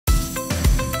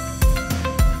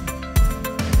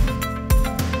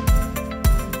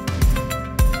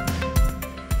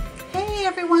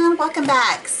welcome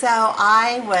back. So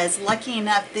I was lucky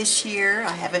enough this year,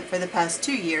 I haven't for the past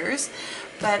 2 years,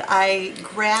 but I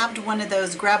grabbed one of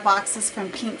those grab boxes from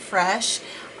Pinkfresh.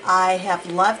 I have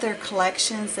loved their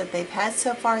collections that they've had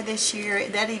so far this year.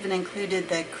 That even included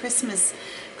the Christmas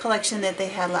collection that they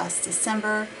had last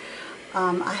December.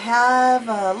 I have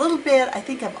a little bit, I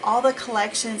think, of all the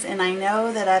collections, and I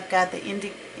know that I've got the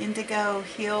Indigo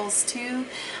Heels too.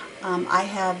 I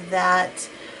have that.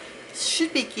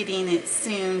 Should be getting it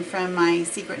soon from my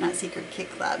Secret Not Secret Kit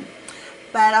Club.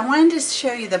 But I wanted to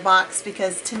show you the box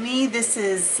because to me this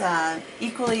is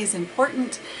equally as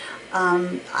important.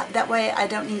 That way I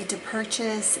don't need to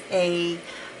purchase a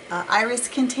iris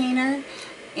container,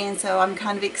 and so I'm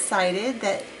kind of excited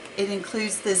that it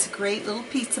includes this great little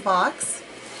pizza box.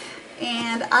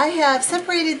 And I have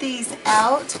separated these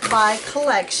out by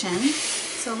collection,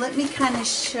 so let me kind of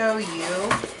show you.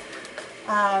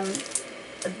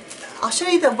 I'll show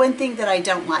you the one thing that I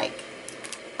don't like.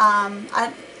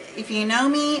 If you know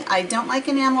me, I don't like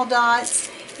enamel dots,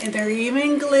 and they're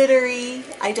even glittery.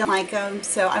 I don't like them,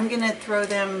 so I'm going to throw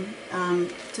them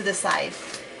to the side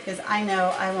because I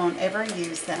know I won't ever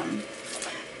use them.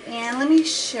 And let me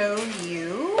show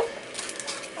you.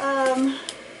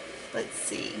 Let's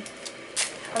see.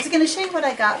 I was going to show you what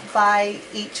I got by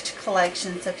each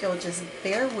collection, so if you'll just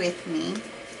bear with me.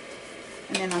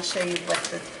 And then I'll show you what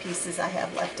the pieces I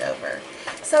have left over.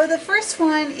 So the first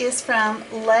one is from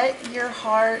Let Your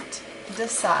Heart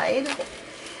Decide.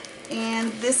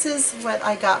 And this is what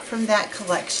I got from that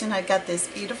collection. I got this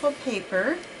beautiful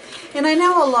paper. And I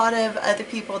know a lot of other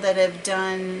people that have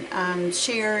done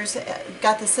shares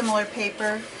got the similar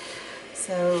paper.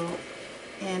 So,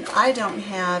 and I don't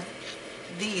have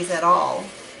these at all.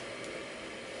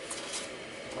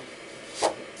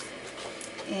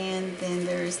 And then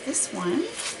there's this one.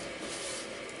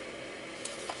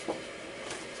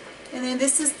 And then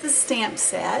this is the stamp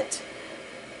set.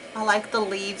 I like the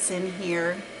leaves in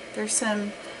here. There's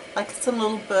some, like some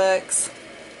little books.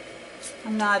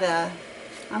 I'm not a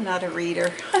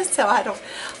reader, so I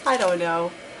don't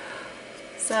know.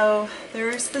 So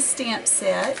there's the stamp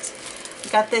set. I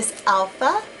got this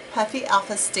Alpha, Puffy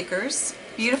Alpha stickers.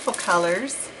 Beautiful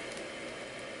colors.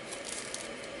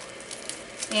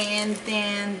 And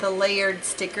then the layered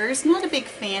stickers. Not a big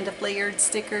fan of layered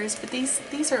stickers, but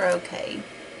these are okay.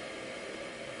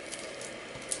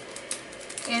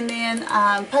 And then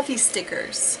puffy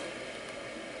stickers.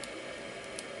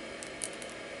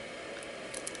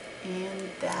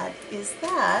 And that is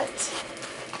that.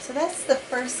 So that's the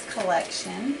first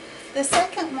collection. The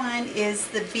second one is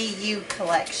the BU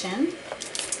collection.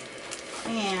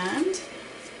 And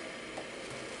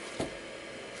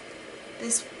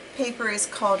this paper is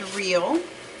called Real.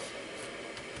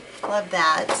 Love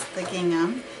that, the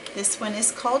gingham. This one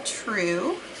is called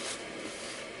True.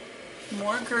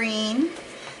 More green.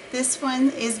 This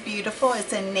one is beautiful.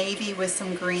 It's a navy with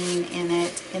some green in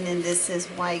it, and then this is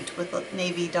white with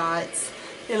navy dots.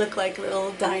 They look like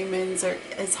little diamonds, or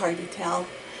it's hard to tell.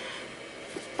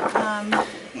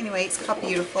 Anyway, it's called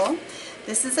Beautiful.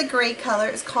 This is a gray color.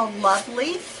 It's called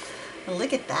Lovely. And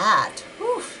look at that.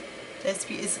 Whew.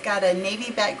 It's got a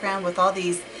navy background with all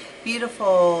these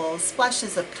beautiful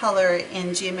splashes of color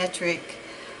in geometric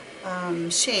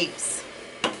shapes.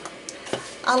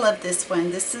 I love this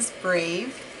one. This is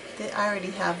Brave. I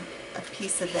already have a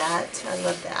piece of that. I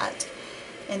love that.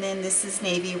 And then this is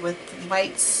navy with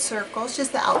white circles,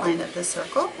 just the outline of the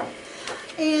circle.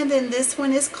 And then this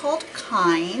one is called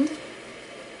Kind.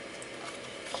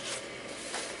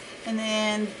 And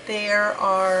then there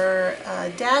are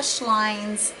dashed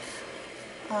lines.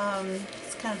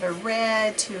 It's kind of a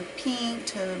red to a pink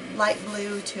to light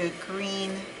blue to a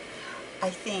green. I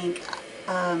think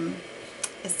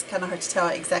it's kind of hard to tell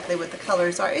exactly what the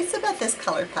colors are. It's about this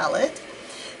color palette.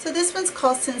 So this one's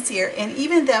called Sincere, and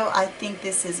even though I think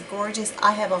this is gorgeous,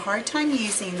 I have a hard time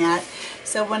using that.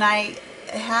 So when I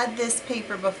had this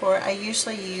paper before, I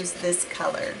usually use this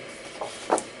color.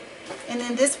 And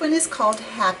then this one is called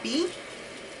Happy.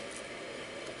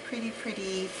 Pretty,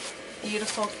 pretty,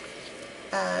 beautiful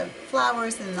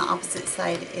flowers, and the opposite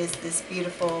side is this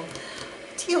beautiful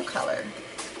teal color.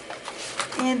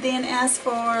 And then as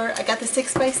for, I got the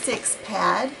 6x6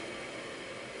 pad.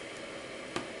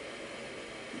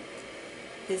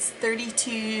 It's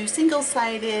 32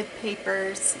 single-sided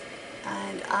papers,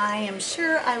 and I am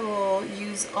sure I will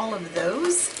use all of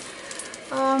those.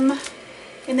 And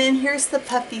then here's the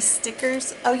puffy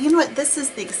stickers. Oh, you know what? This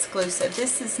is the exclusive.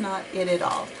 This is not it at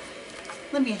all.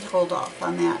 Let me hold off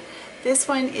on that. This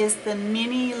one is the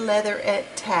mini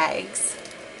leatherette tags.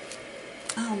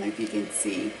 I don't know if you can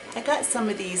see. I got some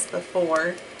of these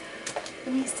before.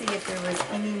 Let me see if there was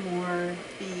any more.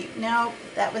 No,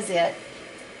 that was it.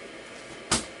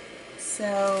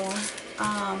 So,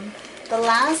 the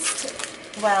last,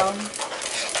 well,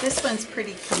 this one's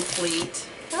pretty complete.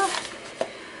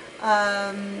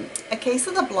 A case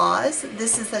of the Blas.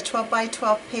 This is a 12 by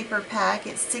 12 paper pack.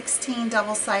 It's 16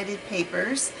 double-sided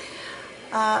papers.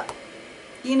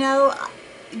 You know,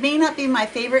 it may not be my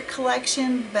favorite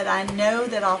collection, but I know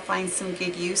that I'll find some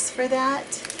good use for that.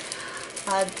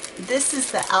 This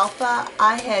is the Alpha.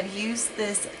 I have used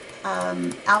this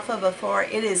Alpha before.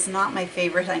 It is not my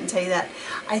favorite, I can tell you that.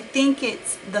 I think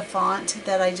it's the font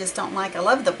that I just don't like. I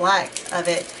love the black of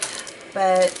it,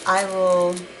 but I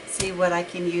will see what I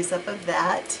can use up of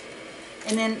that.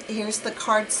 And then here's the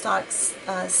cardstock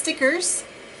stickers.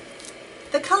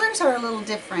 The colors are a little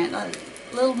different, a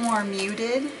little more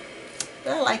muted,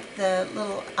 but I like the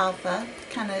little Alpha,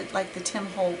 kind of like the Tim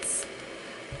Holtz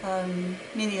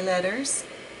mini letters.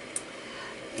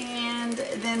 And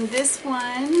then this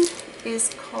one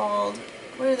is called,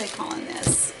 what are they calling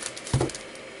this?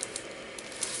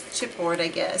 Chipboard, I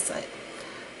guess.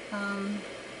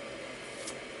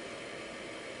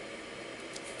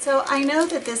 So I know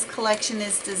that this collection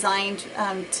is designed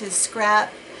to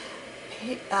scrap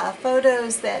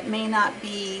photos that may not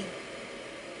be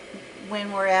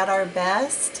when we're at our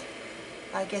best.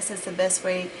 I guess it's the best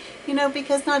way, you know,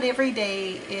 because not every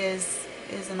day is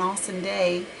an awesome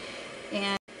day.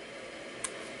 And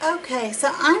okay,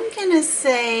 so I'm gonna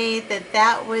say that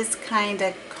that was kind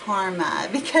of karma,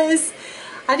 because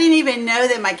I didn't even know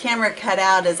that my camera cut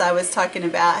out as I was talking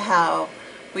about how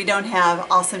we don't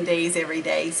have awesome days every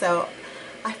day. So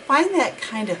I find that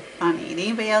kind of funny. Did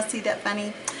anybody else see that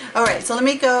funny? All right, so let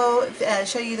me go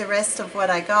show you the rest of what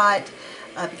I got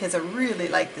because I really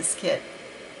like this kit,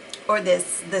 or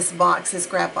this box, this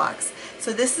grab box.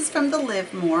 So this is from the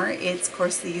Livermore. It's, of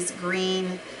course, these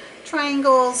green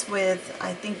triangles with,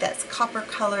 I think that's copper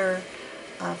color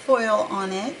foil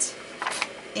on it.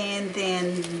 And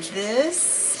then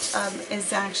this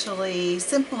is actually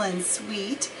Simple and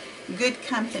Sweet, Good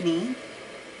Company.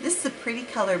 This is a pretty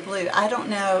color blue. I don't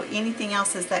know anything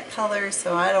else is that color,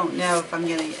 so I don't know if I'm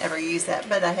going to ever use that,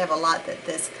 but I have a lot that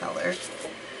this color.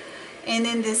 And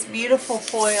then this beautiful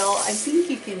foil, I think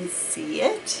you can see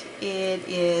it. It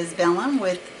is vellum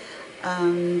with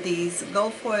these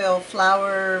gold foil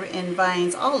flower and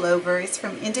vines all over. It's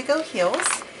from Indigo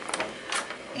Hills.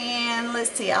 And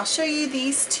let's see, I'll show you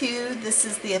these two. This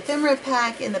is the ephemera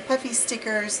pack and the puffy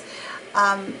stickers.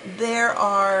 There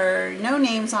are no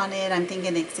names on it. I'm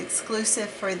thinking it's exclusive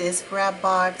for this grab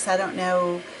box. I don't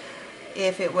know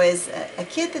if it was a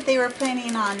kit that they were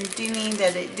planning on doing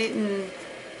that it didn't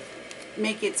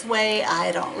make its way.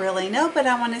 I don't really know, but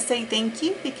I want to say thank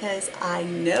you because I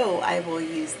know I will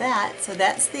use that. So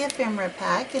that's the ephemera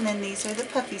pack, and then these are the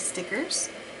puffy stickers.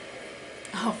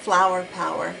 Oh, flower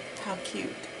power. How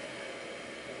cute.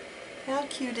 How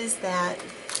cute is that?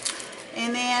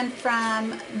 And then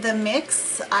from the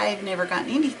Mix, I've never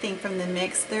gotten anything from the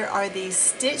Mix. There are these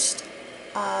stitched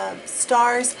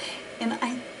stars, and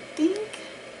I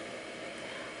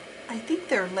think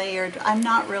they're layered. I'm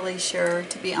not really sure,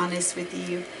 to be honest with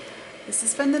you. This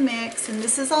is from the Mix, and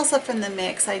this is also from the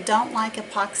Mix. I don't like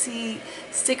epoxy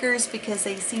stickers because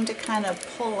they seem to kind of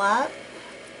pull up,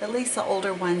 at least the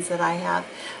older ones that I have.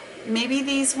 Maybe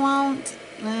these won't.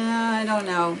 I don't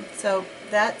know. So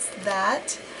that's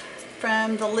that.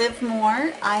 From the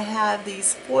Livermore, I have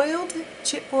these foiled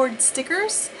chipboard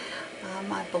stickers.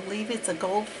 I believe it's a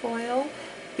gold foil.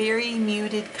 Very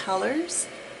muted colors.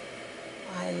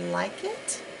 I like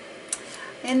it.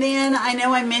 And then I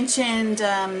know I mentioned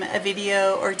a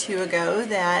video or two ago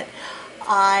that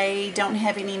I don't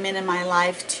have any men in my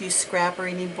life to scrap or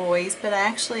any boys, but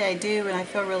actually I do, and I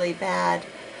feel really bad.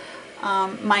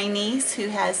 My niece, who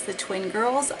has the twin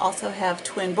girls, also have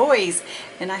twin boys,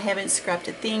 and I haven't scrapped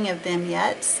a thing of them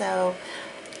yet. So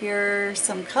here's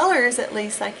some colors at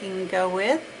least I can go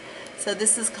with. So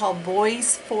this is called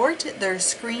Boys Fort. They're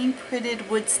screen printed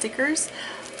wood stickers.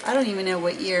 I don't even know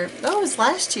what year. Oh, it was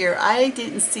last year. I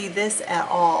didn't see this at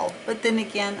all. But then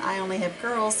again, I only have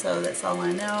girls, so that's all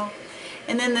I know.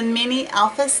 And then the mini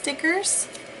Alpha stickers.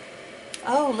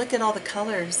 Oh, look at all the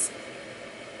colors.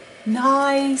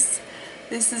 Nice.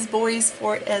 This is Boys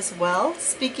Fort as well.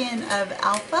 Speaking of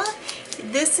Alpha,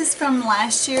 this is from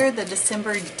last year, the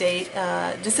December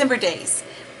Days.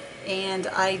 And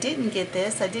I didn't get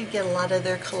this. I did get a lot of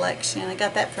their collection. I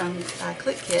got that from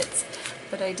Click Kits,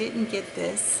 but I didn't get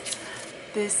this.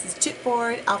 This is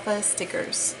chipboard Alpha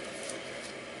stickers.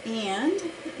 And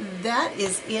that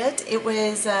is it. It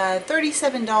was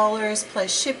 $37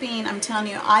 plus shipping. I'm telling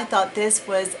you, I thought this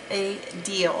was a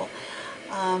deal.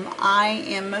 I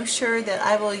am most sure that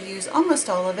I will use almost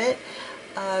all of it.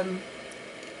 And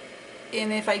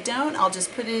if I don't, I'll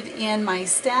just put it in my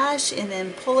stash and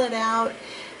then pull it out,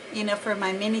 you know, for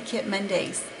my mini kit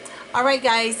Mondays. All right,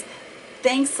 guys,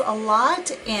 thanks a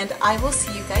lot, and I will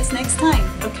see you guys next time.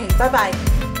 Okay,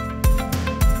 bye-bye.